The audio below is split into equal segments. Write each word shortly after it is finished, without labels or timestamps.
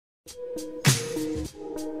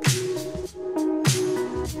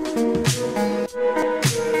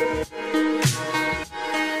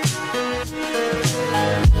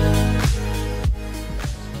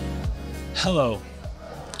Hello,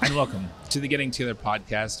 and welcome to the Getting Together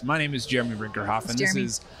podcast. My name is Jeremy Brinkerhoff, and this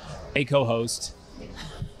is a co-host.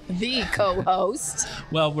 The co-host.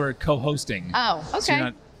 Well, we're co-hosting. Oh,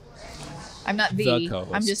 okay. So I'm not the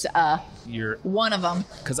co-host. I'm just You're one of them.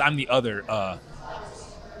 because I'm the other.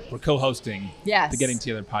 We're co-hosting Yes. the Getting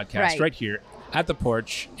Together podcast right here at the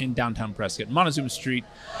porch in downtown Prescott, Montezuma Street.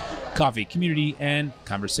 Coffee, community, and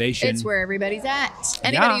conversation. It's where everybody's at.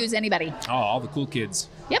 Anybody Yeah. who's anybody. Oh, all the cool kids.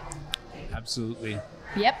 Yep. Absolutely.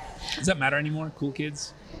 Yep. Does that matter anymore? Cool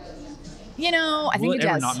kids? You know, I think Will it it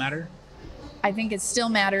ever does. not matter? I think it still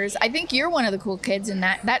matters. I think you're one of the cool kids in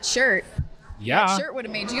that shirt. Yeah. That shirt would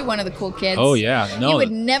have made you one of the cool kids. Oh yeah. No. You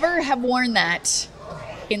would never have worn that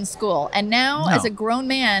in school. And now, No. as a grown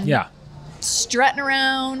man, Yeah. strutting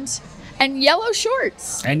around, and yellow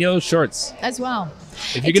shorts And yellow shorts. as well.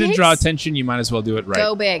 If you're going to draw attention, you might as well do it right.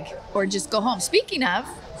 Go big or just go home. Speaking of,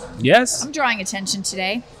 Yes. I'm drawing attention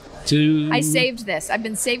today. To. I saved this. I've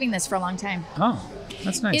been saving this for a long time. Oh,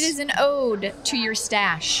 that's nice. It is an ode to your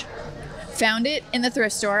stash. Found it in the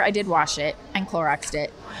thrift store. I did wash it and Cloroxed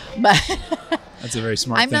it. But That's a very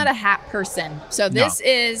smart I'm thing. not a hat person. So this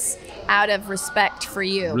is out of respect for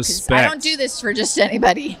you. 'Cause Respect. I don't do this for just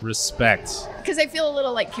anybody. Respect. Because I feel a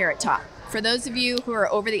little like Carrot Top. For those of you who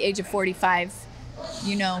are over the age of 45,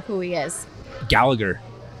 you know who he is. Gallagher.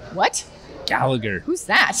 What? Gallagher. Who's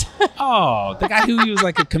that? Oh, the guy who was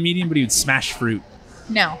like a comedian, but he would smash fruit.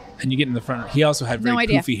 No. And you get in the front. He also had very No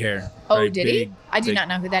idea. poofy hair. Oh, Very did big, he? I do big- not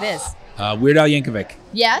know who that is. Weird Al Yankovic.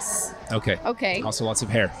 Yes. Okay. Okay. Also lots of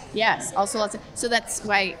hair. Yes. Also lots of. So that's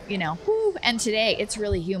why, whew, and today it's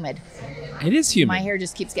really humid. It is humid. My hair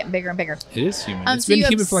just keeps getting bigger and bigger. It is humid. It's So been you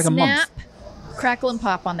have humid for like a month. Snap, Crackle, and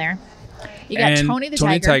Pop on there. You got And Tony the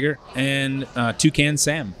Tony Tiger. and Toucan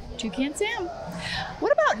Sam. Toucan Sam.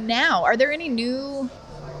 What about now? Are there any new?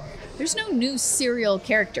 There's no new serial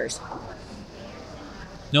characters.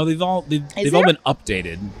 No, they've all Is been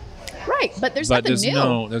updated. Right, but there's But nothing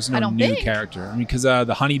new. there's I no don't new think. character. I mean, because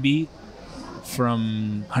the honeybee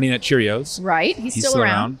from Honey Nut Cheerios, Right, he's still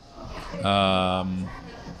around.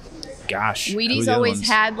 Gosh, who are Wheaties the other always ones?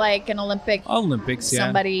 had like an Olympics, yeah.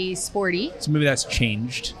 somebody sporty. So maybe that's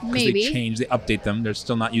changed. 'Cause Maybe. they changed. They update them. They're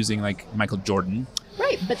still not using like Michael Jordan.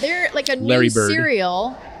 Right, but they're like a Larry new Bird.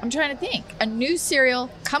 cereal. I'm trying to think. A new cereal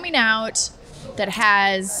coming out that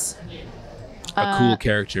has, A cool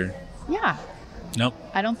character. yeah, Nope.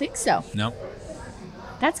 I don't think so. Nope.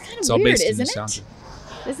 That's kind It's of all weird, based in isn't nostalgia.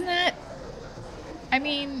 it? Isn't that? I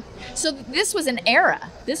mean, so this was an era.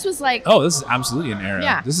 This was like Oh, this is absolutely an era.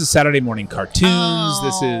 Yeah. This is Saturday morning cartoons.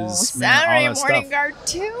 This oh, is man, Saturday all that morning stuff.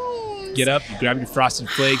 cartoons. Get up, you grab your Frosted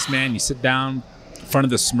Flakes, man. You sit down in front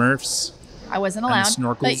of the Smurfs. I wasn't and allowed.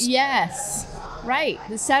 snorkels. But yes, right.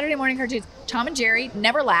 The Saturday morning cartoons. Tom and Jerry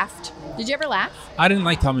never laughed. Did you ever laugh? I didn't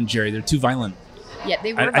like Tom and Jerry. They're too violent. Yeah,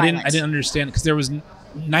 they were I violent. didn't understand because there was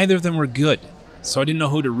neither of them were good, so I didn't know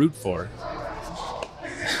who to root for.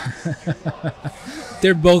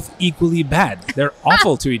 They're both equally bad. They're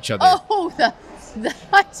awful to each other. Oh,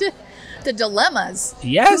 the dilemmas.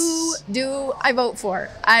 Yes. Who do I vote for?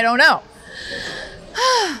 I don't know.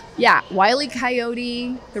 Yeah, Wile E.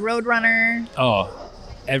 Coyote, the Roadrunner. Oh,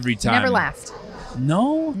 every time. Never laughed.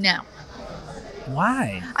 No? No.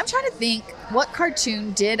 Why? I'm trying to think, what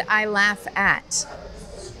cartoon did I laugh at?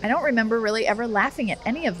 I don't remember really ever laughing at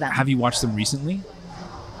any of them. Have you watched them recently?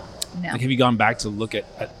 No. Like, have you gone back to look at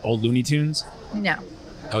old Looney Tunes? No.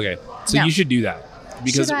 Okay, so No. you should do that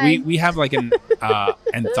because Should I? we have like an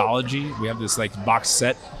anthology. We have this like box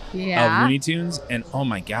set Yeah. of Looney Tunes, and oh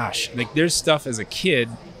my gosh, like there's stuff as a kid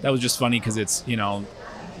that was just funny because it's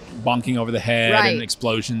bonking over the head Right. and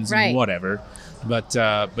explosions Right. and whatever. But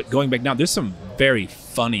going back now, there's some very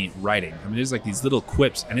funny writing. I mean, there's like these little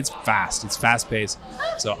quips, and it's fast paced.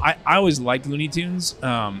 So I always liked Looney Tunes,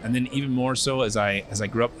 and then even more so as I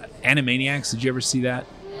grew up. Animaniacs, did you ever see that?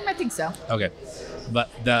 I think so. Okay, but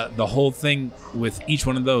the whole thing with each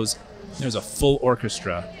one of those, there's a full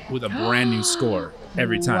orchestra with a brand new score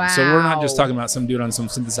every time. So we're not just Wow. talking about some dude on some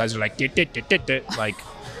synthesizer like dit, dit, dit, dit, dit, like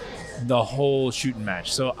the whole shooting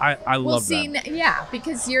match. So I Well, love see, that. yeah,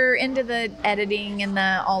 because you're into the editing and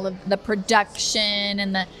all of the production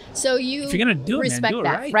and so you If you're gonna do it, man, respect do it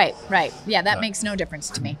that. right. Right. Yeah, that But- makes no difference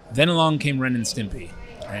to me. Then along came Ren and Stimpy.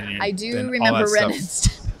 And I then do all remember that Ren and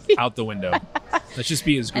stuff Stimpy. out the window. Let's just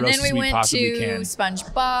be as And gross then as we we went possibly to can.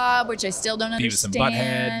 SpongeBob, which I still don't Beavis and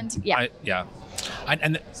understand. Butthead. Yeah.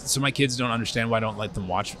 So my kids don't understand why I don't let them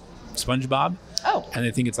watch SpongeBob. Oh. And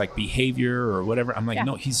they think it's like behavior or whatever. I'm like,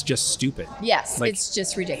 no, he's just stupid. Yes, like, it's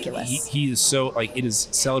just ridiculous. He is so, like, it is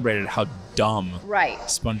celebrated how dumb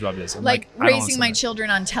SpongeBob is. I'm like I don't raising my children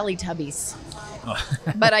on Teletubbies. Oh.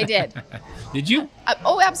 But I did. Did you?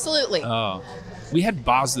 Oh, absolutely. Oh. We had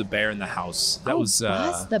Boz the Bear in the house. That was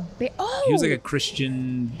Boz the Bear. Oh, he was like a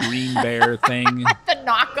Christian green bear thing. The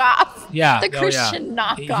knockoff. Yeah, the Christian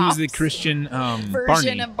knockoff. He was the Christian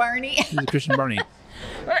version of Barney. He was the Christian Barney.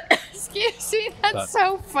 Excuse me, that's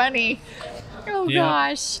so funny. Oh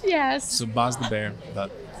gosh, yes. So Boz the Bear,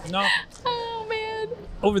 but no. Oh man.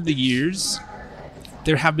 Over the years,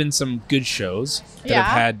 there have been some good shows that have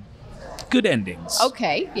had good endings.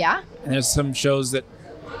 Okay, yeah. And there's some shows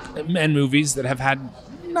and movies that have had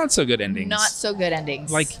not so good endings. Not so good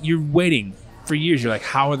endings. Like, you're waiting for years. You're like,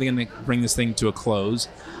 how are they going to bring this thing to a close?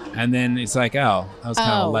 And then it's like, oh, I was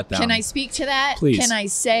kind of let down. Can I speak to that? Please. Can I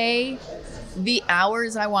say the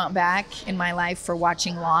hours I want back in my life for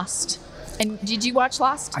watching Lost? And did you watch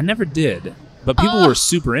Lost? I never did, but people were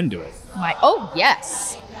super into it.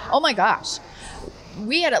 Yes. Oh my gosh.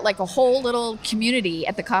 We had like a whole little community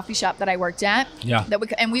at the coffee shop that I worked at. Yeah.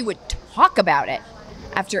 And we would talk about it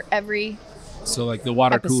after every So like the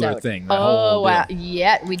water episode. cooler thing. That whole deal.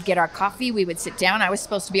 Yeah. We'd get our coffee. We would sit down. I was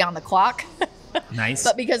supposed to be on the clock. Nice.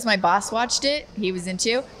 But because my boss watched it, he was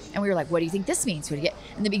into, and we were like, what do you think this means? What do you get?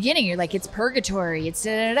 In the beginning, you're like, it's purgatory. It's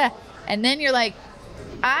da-da-da. And then you're like,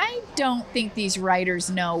 I don't think these writers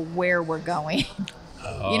know where we're going.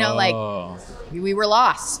 You know, like, we were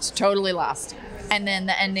lost, totally lost. And then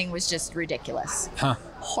the ending was just ridiculous. Huh.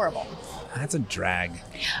 Horrible. That's a drag.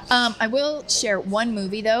 I will share one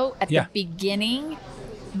movie, though, at the beginning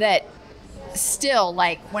that still,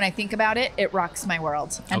 like, when I think about it, it rocks my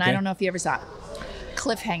world. And I don't know if you ever saw it.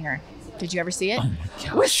 Cliffhanger. Did you ever see it? Oh, my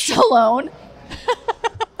gosh. With Stallone.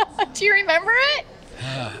 Do you remember it?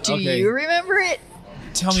 Do you remember it?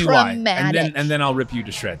 Tell me why. And then I'll rip you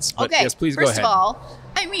to shreds. But yes, please go ahead. First of all,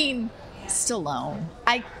 I mean, Stallone.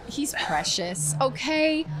 He's precious.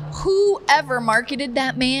 Okay. Whoever marketed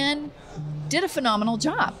that man did a phenomenal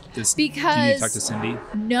job. Do you need to talk to Cindy?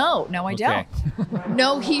 No, I don't.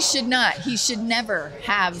 No, he should not. He should never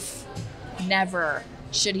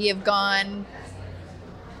should he have gone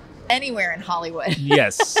anywhere in Hollywood.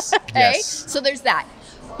 Yes. Okay. Yes. So there's that.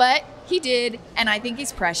 But he did, and I think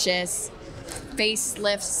he's precious.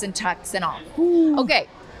 Facelifts and tucks and all. Ooh. Okay.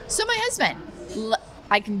 So my husband,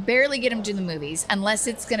 I can barely get him to the movies unless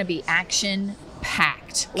it's going to be action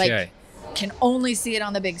packed. Like, can only see it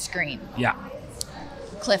on the big screen. Yeah.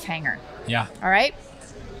 Cliffhanger. Yeah. All right.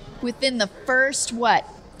 Within the first,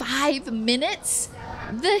 5 minutes,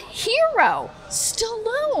 the hero,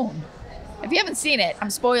 Stallone. If you haven't seen it, I'm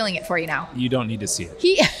spoiling it for you now. You don't need to see it.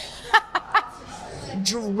 He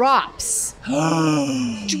drops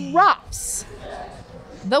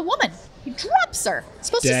the woman. He drops her.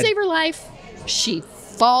 Supposed to save her life. She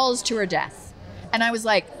falls to her death. And I was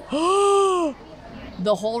like, the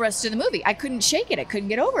whole rest of the movie. I couldn't shake it. I couldn't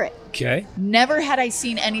get over it. Okay. Never had I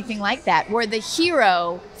seen anything like that where the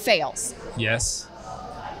hero fails. Yes.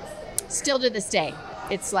 Still to this day.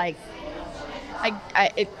 It's like,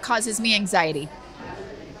 it causes me anxiety.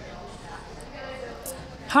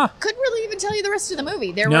 Huh. Couldn't really even tell you the rest of the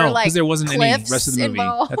movie. There no, were like because there wasn't any rest of the movie.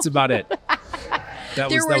 Involved. That's about it.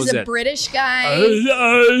 There was a British guy.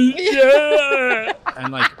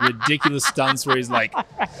 And like ridiculous stunts where he's like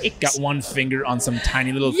got one finger on some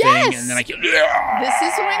tiny little thing and then like. This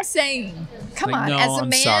is what I'm saying. Come on, no, as a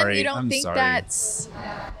man, sorry. you don't think that's.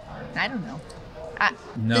 I don't know.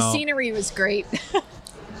 The scenery was great,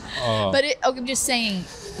 but I'm just saying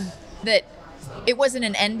that it wasn't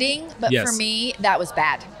an ending. But for me, that was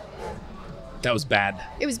bad. That was bad.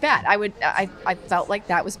 It was bad. I felt like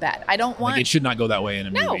that was bad. I don't want. Like, it should not go that way in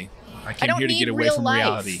a movie. I came here to get away from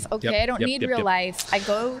reality. Okay, I don't need real life. I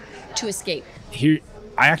go to escape. Here,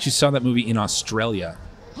 I actually saw that movie in Australia,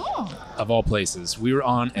 of all places. We were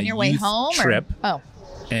on a youth trip,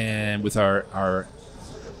 and with our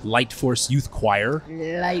Light Force Youth Choir.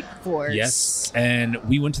 Light Force. Yes. And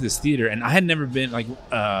we went to this theater, and I had never been, like,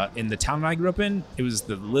 in the town I grew up in, it was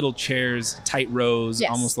the little chairs, tight rows,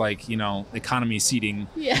 almost like, economy seating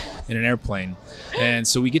in an airplane. And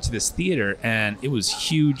so we get to this theater, and it was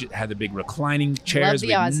huge. It had the big reclining chairs.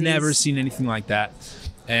 We'd never seen anything like that.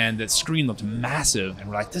 And the screen looked massive, and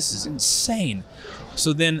we're like, this is insane.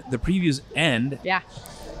 So then the previews end. Yeah.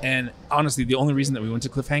 And honestly, the only reason that we went to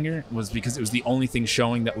Cliffhanger was because it was the only thing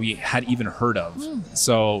showing that we had even heard of.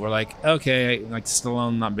 So we're like, okay, like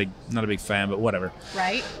Stallone, not a big fan, but whatever.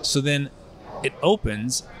 Right. So then it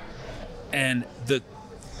opens, and the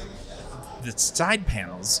side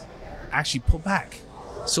panels actually pull back.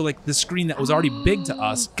 So like the screen that was already big to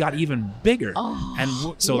us got even bigger.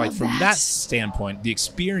 So like from that standpoint, the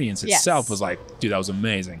experience itself was like, dude, that was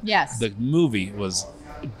amazing. Yes. The movie was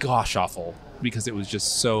gosh awful because it was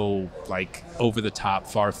just so like over the top,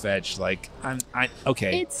 far fetched. Like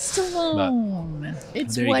okay. It's Stallone.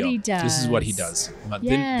 It's there what you go. he does. This is what he does. But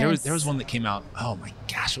then there was one that came out. Oh my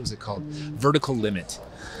gosh, what was it called? Vertical Limit.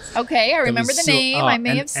 Okay, I remember the name. I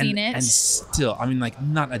may have seen it. And still, I mean, like,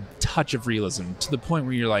 not a touch of realism to the point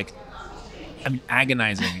where you're like,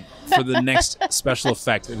 agonizing for the next special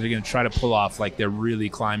effect that they're going to try to pull off. Like, they're really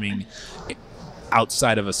climbing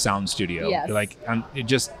outside of a sound studio. Yes. You're like,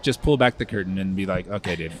 just pull back the curtain and be like,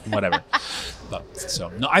 okay, dude, whatever.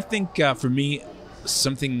 No, I think for me,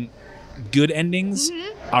 something good endings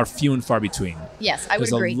are few and far between. Yes, I would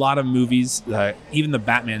agree. There's a lot of movies, even the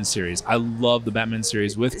Batman series. I love the Batman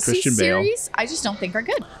series with Christian Bale. Series, I just don't think are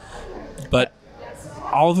good. But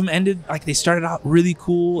all of them ended, like they started out really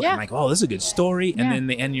cool and like, oh, this is a good story. And then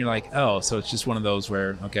they end, you're like, oh, so it's just one of those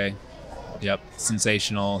where, okay, yep,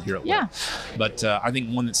 sensational, here it will. But I think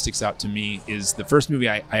one that sticks out to me is the first movie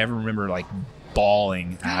I ever remember like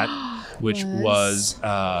bawling at, which was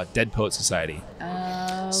Dead Poet Society.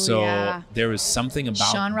 So there was something about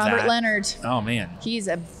Sean Robert Leonard. Oh man, he's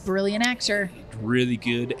a brilliant actor. Really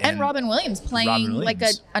good, and Robin Williams playing like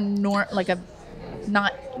a not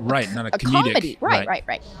a comedic, comedy.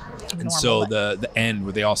 Right. And so the end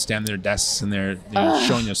where they all stand at their desks and they're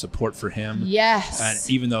showing their support for him. Yes. And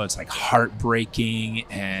even though it's like heartbreaking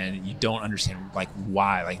and you don't understand like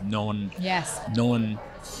why, like no one.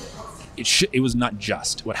 It was not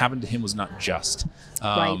just. What happened to him was not just.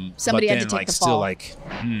 Right. Somebody but had then, to take like, the still, fall. like,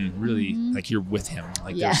 really, like you're with him.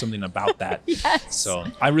 Like there's something about that. Yes. So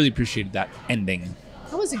I really appreciated that ending.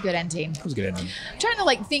 That was a good ending. It was a good ending. I'm trying to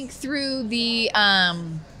like think through the.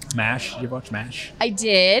 MASH. Did you ever watch MASH? I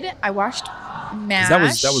did. I watched MASH.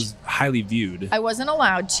 That was highly viewed. I wasn't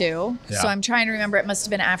allowed to, so I'm trying to remember. It must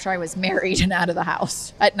have been after I was married and out of the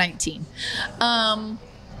house at 19. Like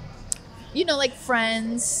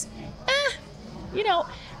Friends.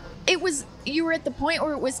 You were at the point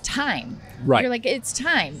where it was time. Right. You're like, it's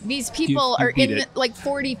time. These people are in like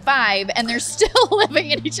 45 and they're still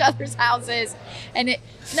living in each other's houses. And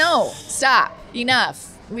stop.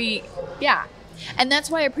 Enough. And that's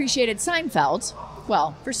why I appreciated Seinfeld.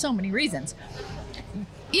 Well, for so many reasons.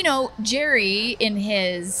 Jerry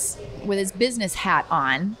with his business hat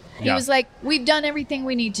on, he was like, we've done everything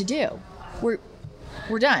we need to do. We're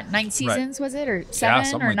done. 9 seasons, was it? Or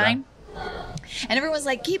 7 or 9? And everyone's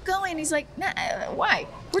like, keep going. He's like, nah, why?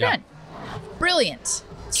 We're done. Brilliant.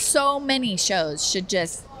 So many shows should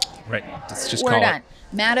just... Right. Let's just we're call done. it.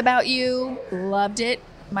 Mad About You. Loved it.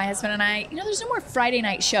 My husband and I... there's no more Friday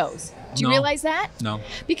night shows. Do you realize that? No.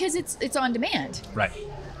 Because it's on demand. Right.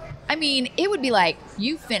 I mean, it would be like,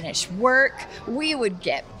 you finish work. We would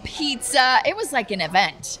get pizza. It was like an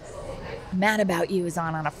event. Mad About You is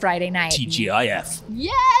on a Friday night. TGIF.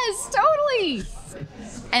 Yes, totally.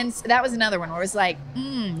 And that was another one where it was like,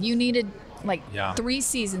 you needed 3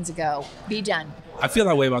 seasons ago. Be done. I feel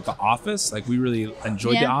that way about The Office. Like we really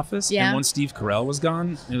enjoyed The Office, and once Steve Carell was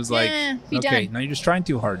gone, it was like, okay, now you're just trying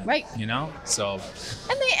too hard, right? So.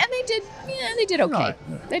 And they did okay.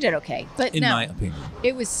 Right. They did okay, but in my opinion,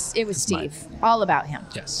 it was Steve. All about him.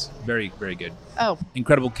 Yes, very very good. Oh,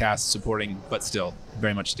 incredible cast supporting, but still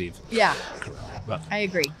very much Steve. Yeah, I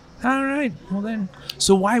agree. All right. Well then,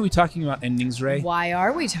 so why are we talking about endings, Rae? Why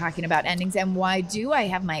are we talking about endings, and why do I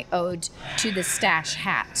have my ode to the stash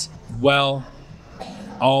hat? Well,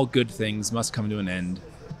 all good things must come to an end.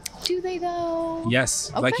 Do they though?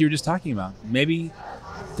 Yes, like you were just talking about. Maybe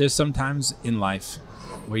there's some times in life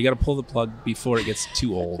where you got to pull the plug before it gets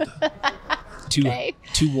too old, too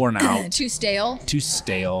worn out, too stale.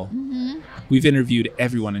 Mm-hmm. We've interviewed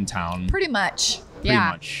everyone in town. Pretty much. Pretty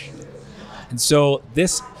much. And so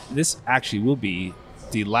this actually will be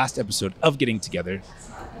the last episode of Getting Together.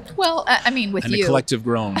 Well, I mean, with and you. And a collective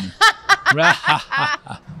groan.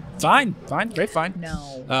 Fine, very fine.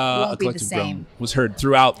 No, a collective groan was heard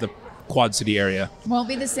throughout the Quad City area. Won't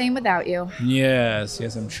be the same without you. Yes,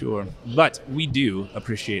 I'm sure. But we do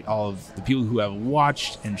appreciate all of the people who have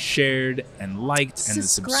watched and shared and liked and the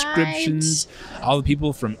subscriptions. All the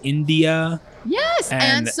people from India. Yes,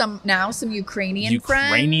 and some Ukrainian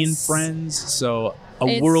friends. So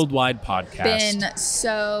it's worldwide podcast. Been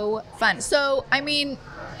so fun. So, I mean,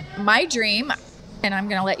 my dream, and I'm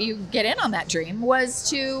going to let you get in on that dream, was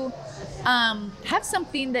to have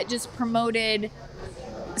something that just promoted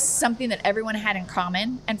something that everyone had in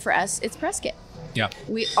common. And for us, it's Prescott. Yeah.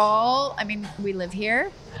 We live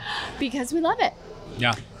here because we love it.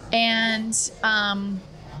 Yeah. And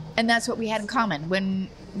And that's what we had in common. When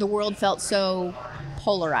the world felt so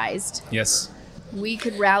polarized, Yes. we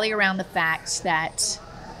could rally around the fact that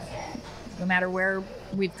no matter where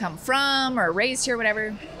we've come from or raised here,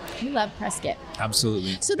 whatever, we love Prescott.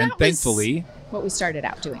 Absolutely. So that and thankfully, was what we started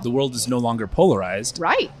out doing. the world is no longer polarized.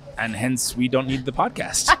 Right. And hence, we don't need the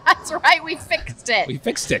podcast. That's right. We fixed it. We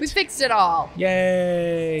fixed it. We fixed it all.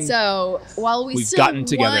 Yay. So while we've still gotten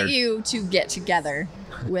together. want you to get together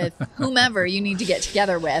with whomever you need to get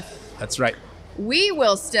together with, That's right. we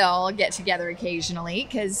will still get together occasionally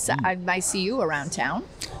because I see you around town.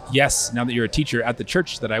 Yes, now that you're a teacher at the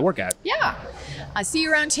church that I work at. Yeah. I see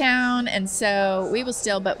you around town, and so we will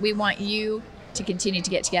still, but we want you to continue to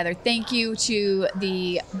get together. Thank you to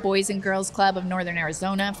the Boys and Girls Club of Northern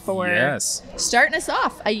Arizona for Yes. starting us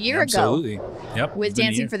off a year Absolutely. ago Yep. with it's been a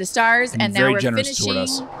Dancing year. for the Stars, And and now very we're generous toward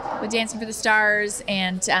us. finishing with Dancing for the Stars,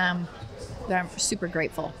 and I'm super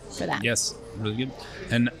grateful for that. Yes, really good.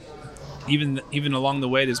 And even along the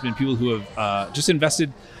way, there's been people who have just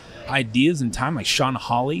invested ideas and time, like Sean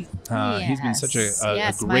Hawley. He's been such a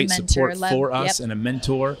Yes, my great mentor. support Love- for us yep. and a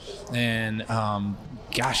mentor. And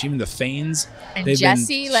gosh, even the Fanes. And they've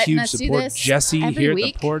Jesse been letting huge us do support. this Jesse every here week.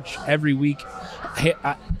 at the porch every week. Hey,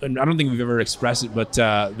 I don't think we've ever expressed it, but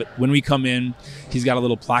when we come in, he's got a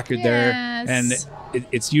little placard there, Yes. and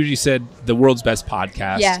it's usually said the world's best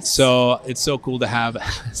podcast. Yes. So it's so cool to have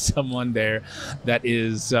someone there that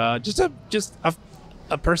is just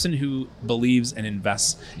a person who believes and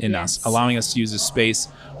invests in us, Yes. allowing us to use this space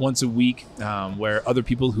once a week, where other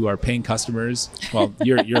people who are paying customers, well,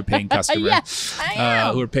 you're a paying customer, Yes, I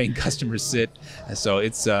am. who are paying customers sit. And so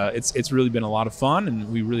it's really been a lot of fun,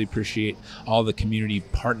 and we really appreciate all the community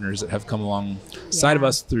partners that have come alongside of Yeah.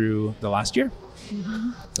 us through the last year.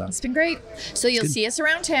 So, It's been great. So you'll good. see us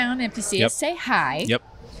around town. If you see Yep. us, say hi. yep.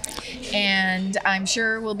 And I'm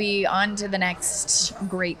sure we'll be on to the next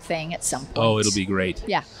great thing at some point. Oh, it'll be great.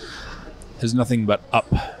 Yeah. There's nothing but up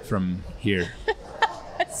from here.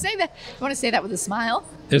 Say that. You want to say that with a smile?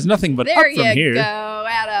 There's nothing but There up from you here. go.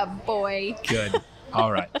 Atta boy. Good.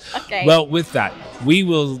 All right. Okay. Well, with that, we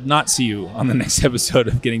will not see you on the next episode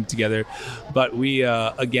of Getting Together, but we,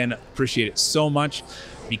 again, appreciate it so much.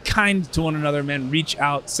 Be kind to one another, man. Reach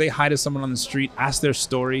out, say hi to someone on the street, ask their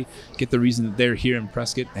story, get the reason that they're here in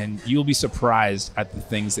Prescott, and you'll be surprised at the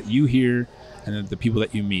things that you hear and at the people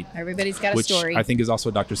that you meet, Everybody's got a which story. I think is also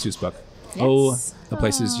a Dr. Seuss book. Yes. Oh, the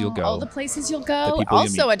places you'll go. Oh, the places you'll The go. people you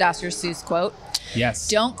Also meet. a Dr. Seuss quote. Yes.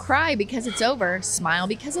 Don't cry because it's over. Smile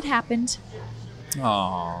because it happened.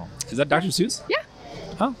 Oh, is that Dr. Seuss? Yeah.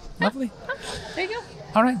 Oh, lovely. There you go.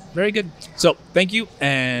 All right, very good. So, thank you,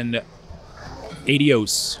 and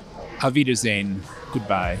adios. Auf Wiedersehen.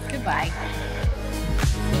 Goodbye. Goodbye.